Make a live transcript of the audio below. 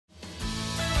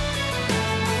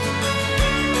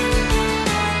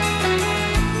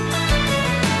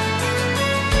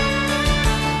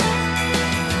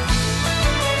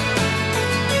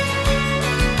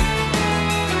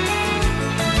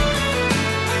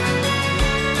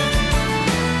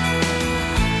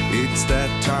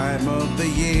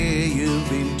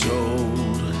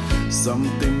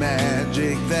something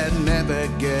magic that never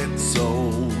gets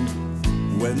old.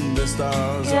 When the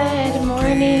stars Good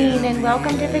morning and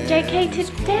welcome to the JK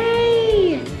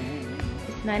Today.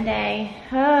 It's Monday.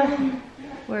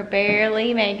 We're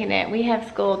barely making it. We have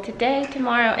school today,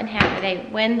 tomorrow, and half a day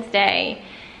Wednesday.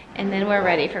 And then we're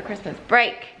ready for Christmas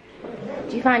break.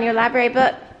 Did you find your library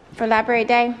book for library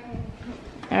day?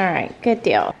 All right, good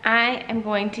deal. I am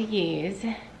going to use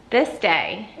this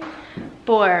day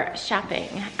for shopping.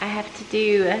 I have to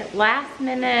do last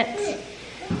minute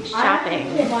shopping. I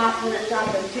have to do last minute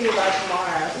shopping too by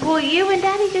tomorrow. Well, you and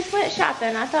Daddy just went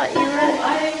shopping. I thought you were.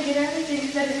 I didn't get everything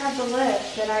because I didn't have the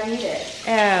list that I needed.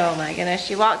 Oh my goodness,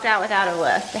 she walked out without a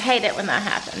list. I hate it when that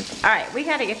happens. All right, we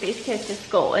gotta get these kids to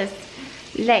school. It's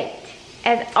late,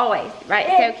 as always, right,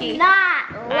 Soki? It's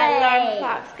not late. My alarm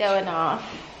clock's going off.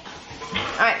 All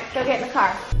right, let's go get in the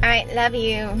car. All right, love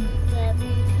you. Love you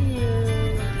too.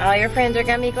 All your friends are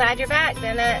gonna be glad you're back,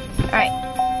 Bennett. All right,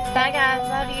 bye guys,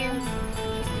 love you.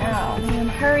 Oh man,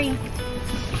 hurry.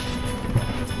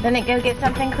 Bennett, go get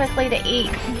something quickly to eat.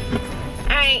 All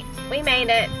right, we made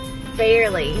it,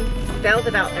 barely. Bell's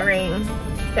about to ring.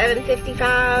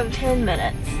 7:55, 10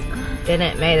 minutes.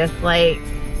 Bennett made us late.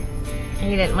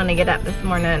 He didn't want to get up this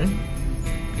morning.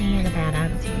 He had a bad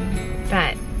attitude,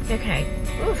 but it's okay.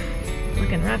 Oof,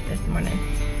 looking rough this morning.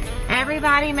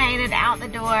 Everybody made it out the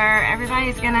door.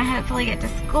 Everybody's gonna hopefully get to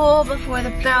school before the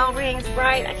bell rings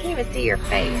bright. I can't even see your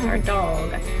face, our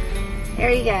dog.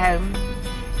 There you go.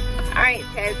 All right,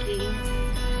 Soki.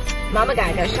 Mama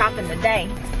gotta go shopping today.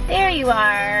 There you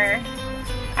are.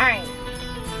 All right.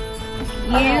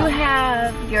 You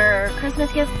have your Christmas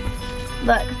gifts.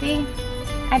 Look, see?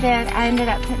 I did. I ended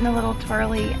up putting a little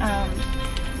twirly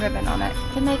ribbon on it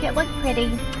to make it look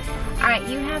pretty. All right,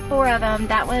 you have 4 of them.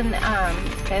 That one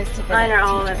goes to the Mine are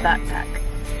all in teacher. a backpack.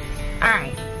 All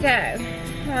right, so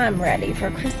I'm ready for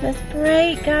Christmas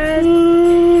break, guys. I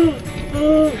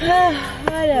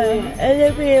know, and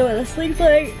then being able to sleep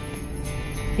late.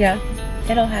 Yeah,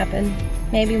 it'll happen.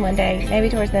 Maybe one day, maybe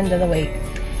towards the end of the week.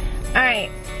 All right,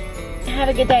 have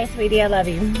a good day, sweetie. I love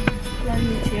you. Love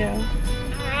you too. All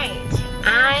right,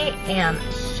 I am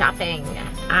shopping.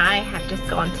 I have just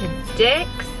gone to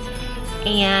Dick's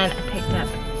and I picked up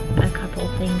a couple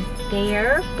things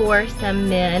there for some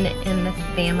men in the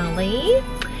family.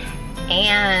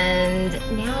 And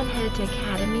now I'm headed to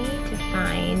Academy to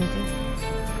find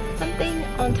something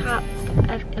on top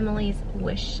of Emily's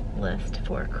wish list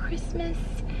for Christmas.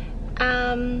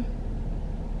 We'll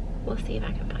see if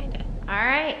I can find it. All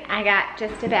right, I got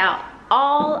just about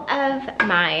all of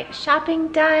my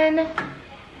shopping done.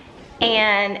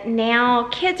 And now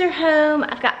kids are home.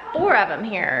 I've got 4 of them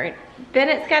here.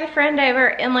 Bennett's got a friend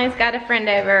over, Emily's got a friend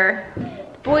over.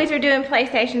 The boys are doing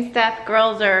PlayStation stuff,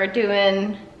 girls are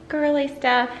doing girly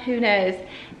stuff, who knows.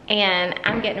 And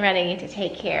I'm getting ready to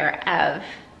take care of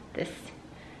this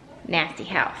nasty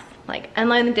house. Like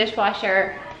unloading the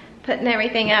dishwasher, putting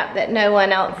everything up that no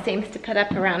one else seems to put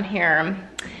up around here,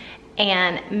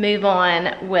 and move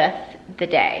on with the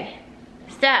day.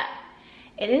 So,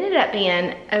 it ended up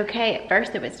being okay. At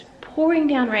first it was pouring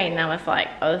down rain and I was like,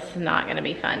 oh, this is not gonna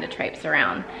be fun to traipse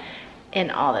around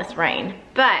in all this rain.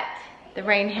 But the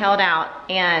rain held out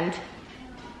and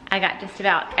I got just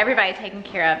about everybody taken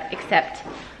care of except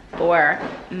for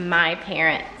my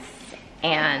parents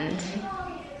and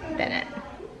Bennett.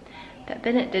 But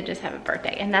Bennett did just have a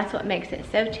birthday, and that's what makes it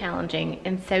so challenging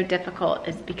and so difficult,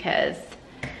 is because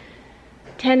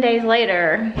 10 days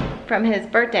later from his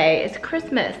birthday is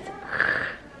Christmas.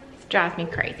 It drives me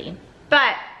crazy.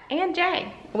 But, and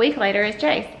Jay, a week later is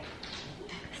Jay's.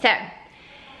 So,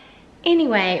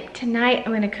 anyway, tonight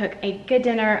I'm gonna cook a good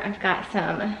dinner. I've got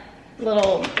some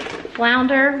little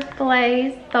flounder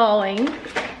fillets thawing,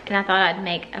 and I thought I'd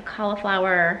make a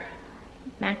cauliflower,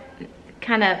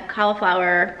 kind of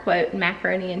cauliflower, quote,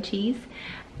 macaroni and cheese,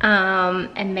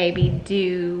 and maybe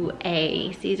do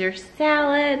a Caesar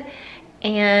salad,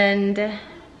 and I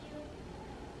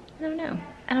don't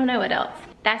know what else.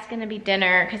 That's gonna be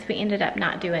dinner because we ended up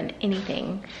not doing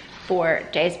anything for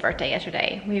Jay's birthday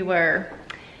yesterday. We were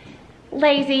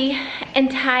lazy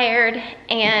and tired,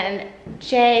 and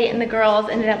Jay and the girls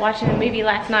ended up watching a movie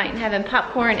last night and having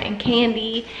popcorn and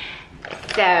candy.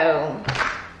 So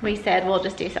we said we'll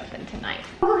just do something tonight.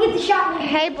 We'll get the shopping.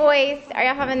 Hey boys, are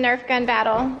y'all having a Nerf gun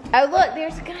battle? Oh look,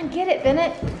 there's a gun. Get it,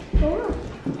 Bennett.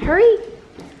 Hurry.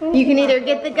 You can either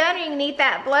get the gun or you can eat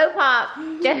that blow pop.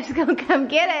 Joe's gonna come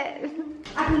get it.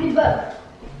 I can do both.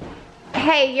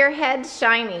 Hey, your head's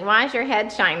shiny. Why is your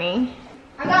head shiny?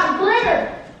 I got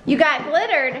glitter. You got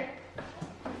glittered?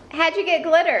 How'd you get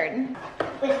glittered?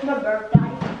 It's my birthday.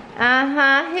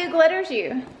 Uh-huh. Who glitters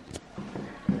you?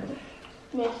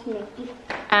 Miss Mickey.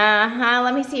 Uh-huh,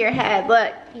 let me see your head.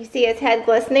 Look, you see his head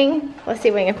glistening? Let's see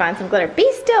if we can find some glitter.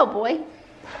 Be still, boy.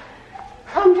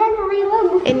 I'm trying to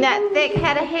reload. In that thick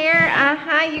head of hair,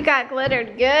 uh-huh, you got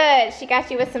glittered good. She got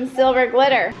you with some silver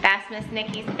glitter. That's Miss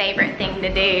Nikki's favorite thing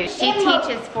to do. She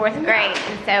teaches 4th grade,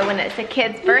 and so when it's a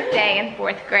kid's birthday in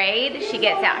 4th grade, she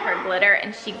gets out her glitter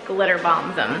and she glitter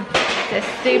bombs them. It's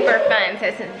super fun.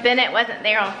 So since Bennett wasn't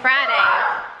there on Friday,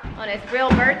 on his real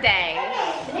birthday,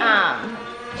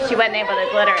 she wasn't able to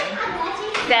glitter him.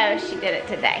 So she did it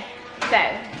today. So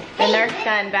the Nerf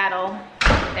gun battle,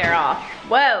 they're off.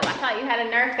 Whoa, I thought you had a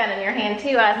Nerf gun in your hand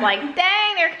too. I was like,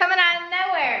 dang, they're coming out of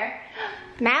nowhere.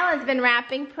 Madelyne's been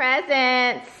wrapping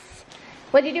presents.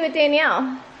 What'd you do with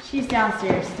Danielle? She's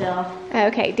downstairs still.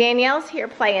 Okay, Danielle's here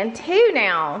playing too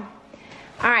now.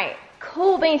 All right,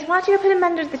 cool beans. Why don't you put him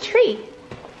under the tree?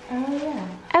 Oh yeah.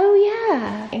 Oh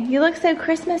yeah. You look so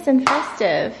Christmas and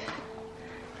festive.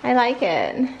 I like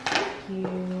it.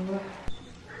 You.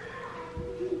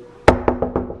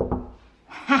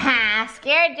 Haha,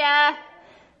 scared ya.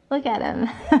 Look at him.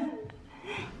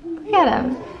 Look at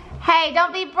him. Hey,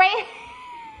 don't be break.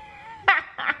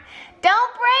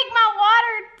 Don't break my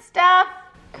water stuff.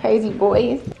 Crazy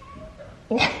boys.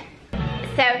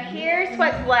 So here's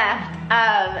what's left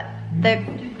of the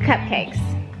cupcakes.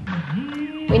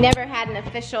 We never had an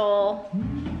official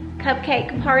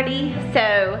cupcake party,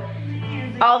 so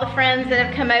all the friends that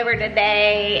have come over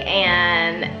today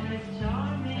and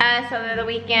us over the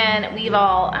weekend, we've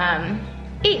all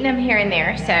eaten them here and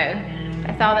there, so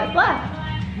that's all that's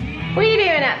left. What are you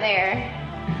doing up there?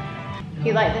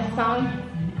 You like this song?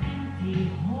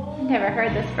 Never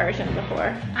heard this version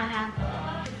before. I have.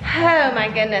 Oh my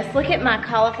goodness, look at my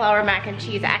cauliflower mac and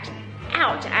cheese.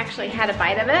 Ouch, I actually had a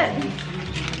bite of it.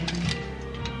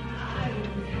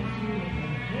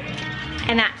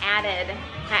 And I added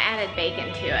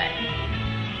bacon to it.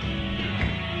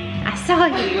 I saw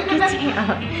you, get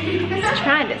down. I was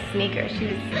trying to sneak her. She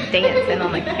was dancing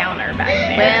on the counter back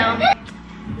there. Well,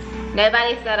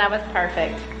 nobody said I was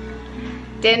perfect.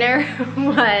 Dinner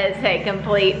was a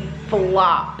complete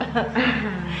flop.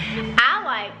 I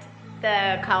liked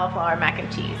the cauliflower mac and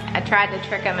cheese. I tried to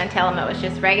trick them and tell them it was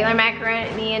just regular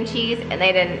macaroni and cheese, and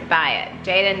they didn't buy it.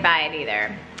 Jay didn't buy it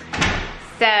either.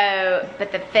 So,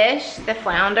 but the fish, the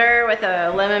flounder with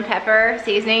the lemon pepper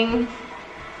seasoning,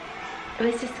 it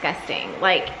was disgusting.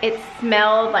 Like, it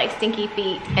smelled like stinky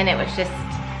feet, and it was just,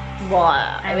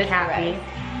 blah. It was cat pee. gross.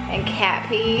 And cat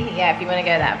pee, yeah, if you want to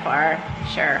go that far,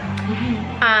 sure.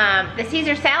 The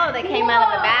Caesar salad that came out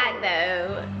of the bag,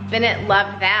 though, Bennett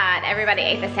loved that. Everybody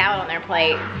ate the salad on their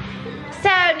plate. So,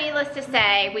 needless to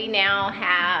say, we now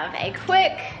have a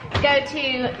quick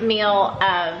go-to meal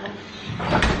of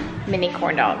mini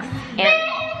corn dogs. And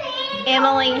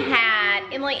Emily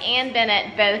and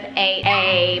Bennett both ate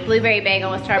a blueberry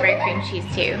bagel with strawberry cream cheese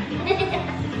too.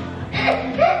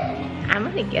 I'm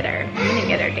gonna get her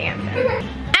dancing.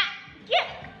 Yeah,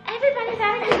 everybody's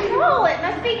out of control. It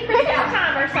must be Christmas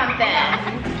time or something.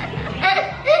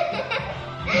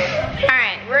 All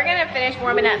right, we're gonna finish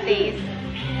warming up these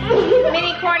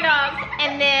mini corn dogs,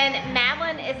 and then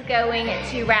Madelyne is going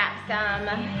to wrap some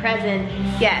presents.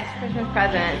 Yes, Christmas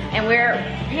presents. And we're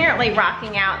apparently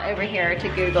rocking out over here to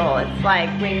Google. It's like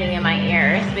ringing in my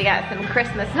ears. We got some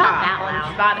Christmas pop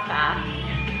on Spotify.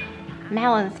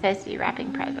 Madelyne's supposed to be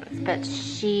wrapping presents, but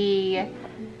she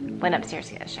went upstairs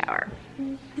to get a shower.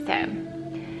 So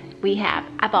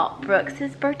I bought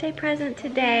Brooks's birthday present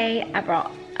today. I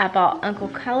bought Uncle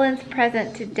Cullen's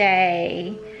present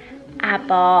today. I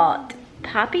bought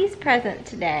Poppy's present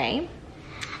today.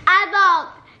 I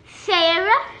bought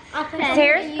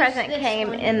Sarah's present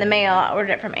came in the mail. I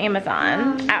ordered it from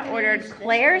Amazon. I ordered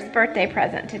Claire's birthday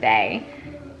present today.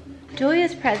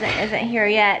 Julia's present isn't here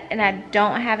yet, and I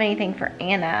don't have anything for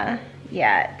Anna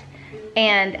yet.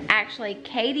 And actually,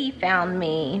 Katie found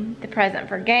me the present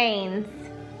for Gaines,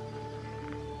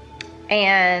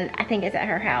 and I think it's at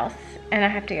her house, and I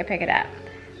have to go pick it up.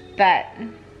 But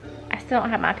I still don't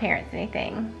have my parents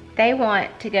anything. They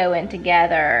want to go in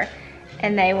together,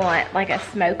 and they want like a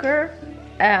smoker.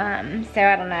 So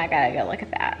I don't know, I gotta go look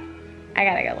at that. I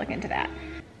gotta go look into that.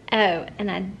 Oh, and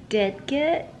I did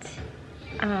get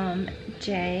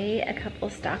Jay a couple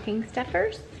of stocking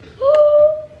stuffers.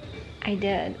 I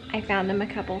did. I found him a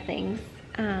couple things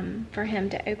for him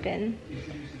to open.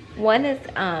 One is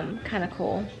kind of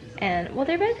cool, and well,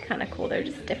 they're both kind of cool. They're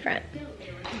just different.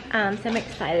 So I'm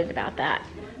excited about that.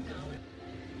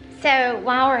 So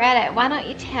while we're at it, why don't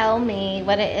you tell me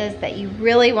what it is that you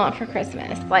really want for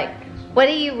Christmas? Like, what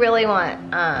do you really want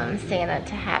Santa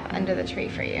to have under the tree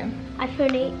for you?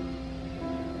 iPhone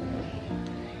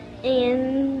 8.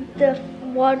 And the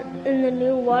in the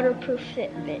new waterproof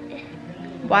Fitbit.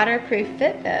 Waterproof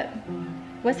Fitbit.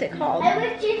 What's it called?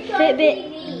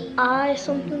 Fitbit I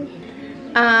something.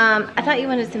 I thought you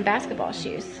wanted some basketball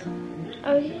shoes.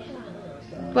 Oh yeah.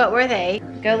 What were they?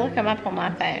 Go look them up on my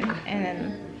phone and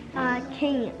then. I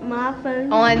can't. My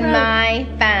phone. On my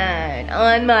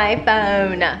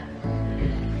phone.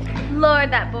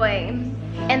 Lord, that boy.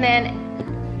 And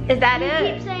then, is that You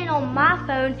it? keep saying on my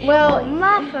phone. Well, on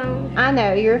my phone. I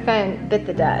know, your phone bit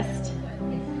the dust.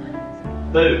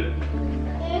 Boo.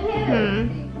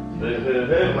 Hmm. Boo, boo,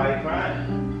 boo. Why you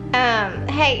crying?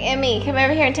 Hey, Emmy, come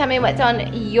over here and tell me what's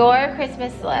on your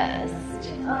Christmas list.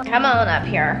 Come on up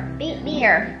here.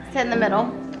 Here, sit in the middle.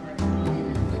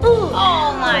 Ooh.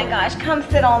 Oh my gosh, come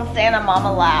sit on Santa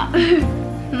Mama lap.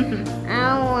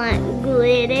 I want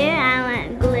glitter. I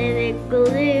want glitter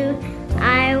glue.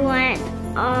 I want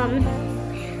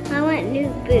new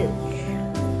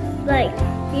boots. Like,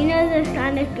 you know those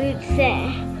kind of boots that,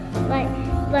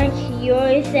 like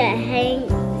yours that hang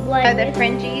like. Oh, the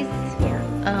fringies? Yeah.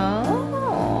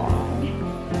 Oh.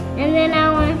 And then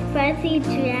I want a fuzzy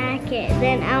jacket.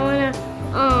 Then I want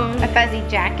A fuzzy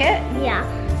jacket? yeah.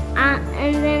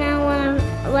 And then I want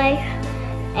like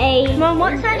a. Mom,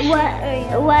 what's that?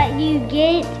 What you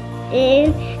get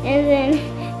in, and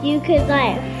then you could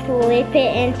like flip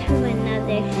it into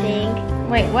another thing.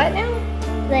 Wait, what now?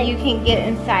 Like, You can get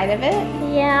inside of it?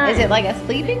 yeah. Is it like a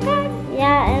sleeping bag?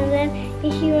 Yeah, and then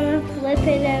if you want to flip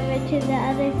it over to the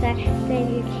other side,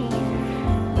 then you can.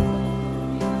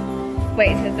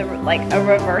 Wait, so it's like a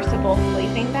reversible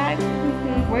sleeping bag?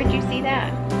 Mhm. Where'd you see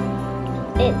that?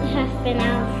 It has been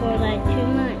out for like 2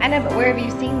 months. I know, but where have you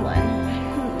seen one?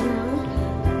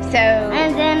 So,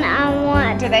 And then I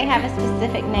want. do they have a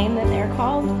specific name that they're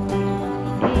called?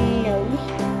 No.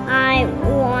 I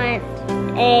want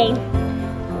a,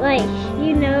 like,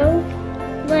 you know,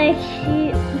 like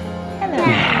you.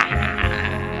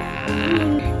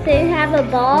 So you have a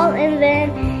ball and then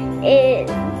it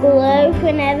glows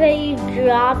whenever you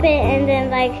drop it, and then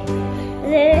like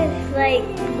there's like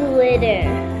glitter.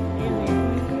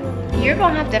 You're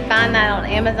gonna have to find that on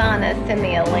Amazon and send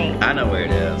me a link. I know where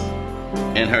it is.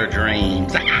 In her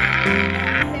dreams. So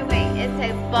wait,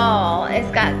 it's a ball. It's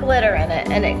got glitter in it,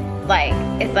 and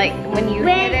it's like when you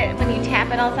hit it, when you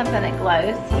tap it on something, it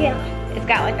glows. Yeah. It's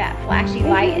got like that flashy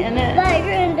light in it.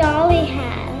 Like Dolly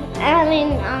had. I mean,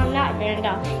 not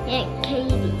Dolly, Aunt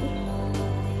Katie.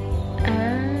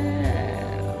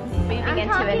 Moving into a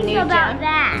talking new about jump.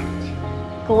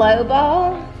 that. Glow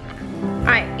ball. All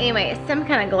right. Anyway, it's some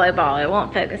kind of glow ball. It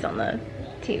won't focus on the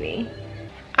TV.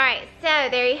 All right. So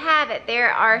there you have it.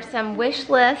 There are some wish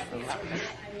lists,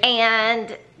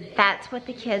 and that's what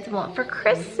the kids want for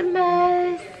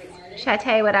Christmas. Should I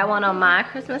tell you what I want on my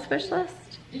Christmas wish list?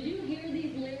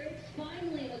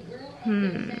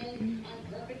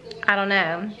 I don't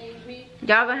know.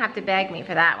 Y'all gonna have to beg me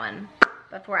for that one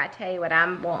before I tell you what I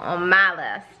want on my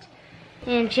list.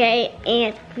 And Jay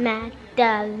and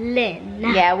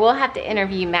Madelyne. Yeah, we'll have to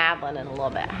interview Madelyne in a little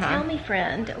bit, huh? Tell me,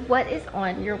 friend, what is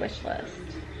on your wish list?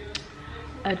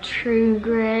 A True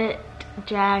Grit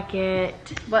jacket,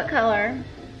 What color?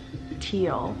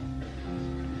 teal.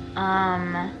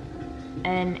 An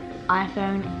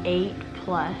iPhone 8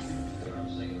 Plus.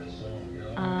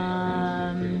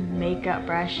 Makeup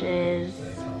brushes.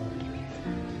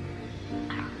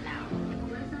 I don't know.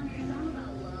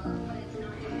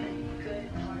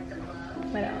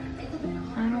 What else?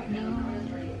 I don't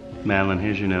know. Madelyne,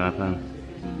 here's your new iPhone.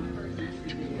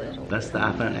 That's too little. That's the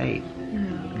iPhone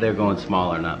 8. They're going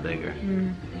smaller, not bigger.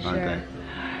 Aren't Sure. they?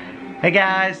 Hey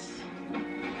guys.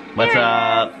 What's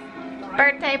up?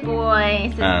 Birthday boy.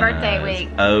 It's his birthday week.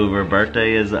 It's over.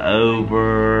 Birthday is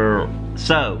over.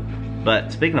 So,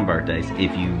 but speaking of birthdays,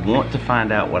 if you want to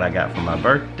find out what I got for my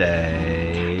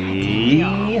birthday,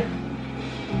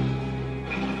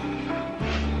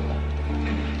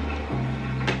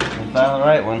 found the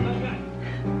right one.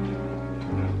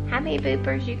 How many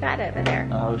boopers you got over there?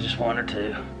 Oh, just 1 or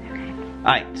 2.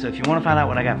 Alright, so if you want to find out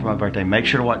what I got for my birthday, make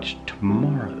sure to watch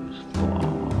tomorrow's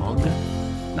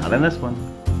vlog. Not in this one,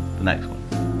 the next one.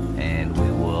 And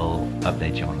we will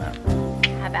update you on that.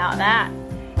 How about that?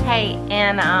 Hey,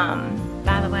 and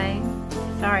by the way,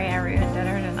 sorry I ruined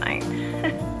dinner tonight.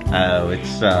 Oh,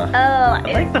 it's I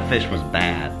think the fish was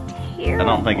bad. I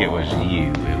don't think it was you,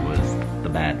 it was the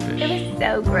bad fish. It was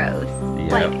so gross. Yeah,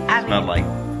 Like, it smelled like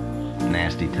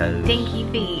nasty toes. Stinky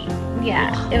feet.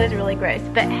 Yeah, it was really gross.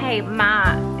 But hey,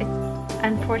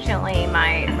 unfortunately,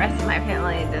 my rest of my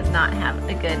family does not have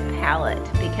a good palate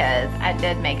because I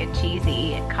did make a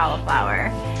cheesy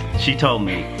cauliflower. She told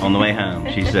me on the way home,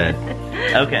 she said,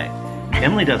 okay,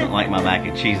 Emily doesn't like my mac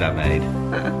and cheese I made.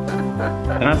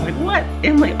 And I was like, what?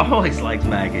 Emily always likes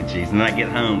mac and cheese. And then I get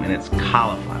home and it's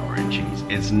cauliflower and cheese.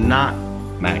 It's not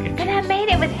mac and cheese. And I made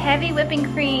it with heavy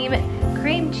whipping cream,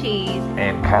 cream cheese,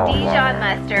 And cauliflower. Dijon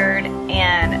mustard,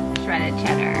 and shredded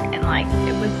cheddar. And like,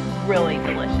 it was really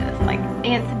delicious. Like,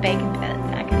 and some bacon bits.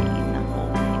 I could have eaten the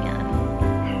whole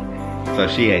thing. So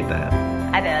she ate that.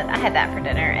 I did. I had that for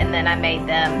dinner. And then I made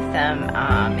them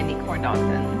some mini corn dogs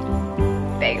and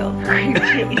bagels with cream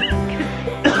cheese.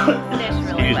 This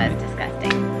really Excuse was me.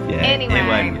 disgusting. Yeah. Anyway.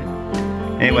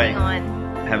 Anyway, Moving on.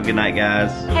 have a good night,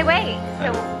 guys. Hey, wait.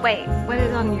 So, wait. What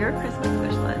is on your Christmas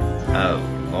wish list? Oh,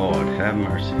 Lord, have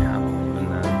mercy. I don't even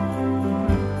know.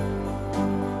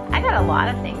 I got a lot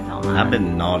of things on mine. I've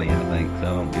been naughty, I think, so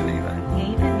I don't get anything. Yeah,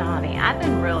 you've been naughty. I've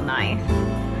been real nice.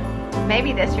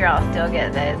 Maybe this year I'll still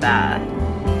get those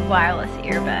wireless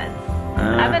earbuds.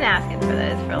 I've been asking for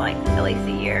those for like at least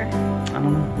a year. I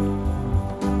don't know.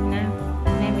 No,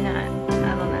 maybe not. I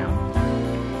don't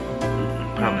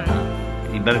know. Probably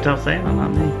not. You better tell Santa,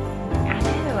 not me. I do.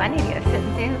 I need to go sit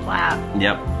in Santa's lap.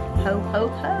 Yep. Ho, ho,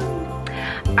 ho.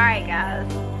 All right, guys.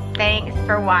 Thanks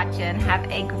for watching. Have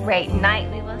a great night.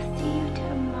 We will see you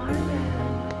tomorrow.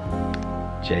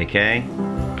 JK.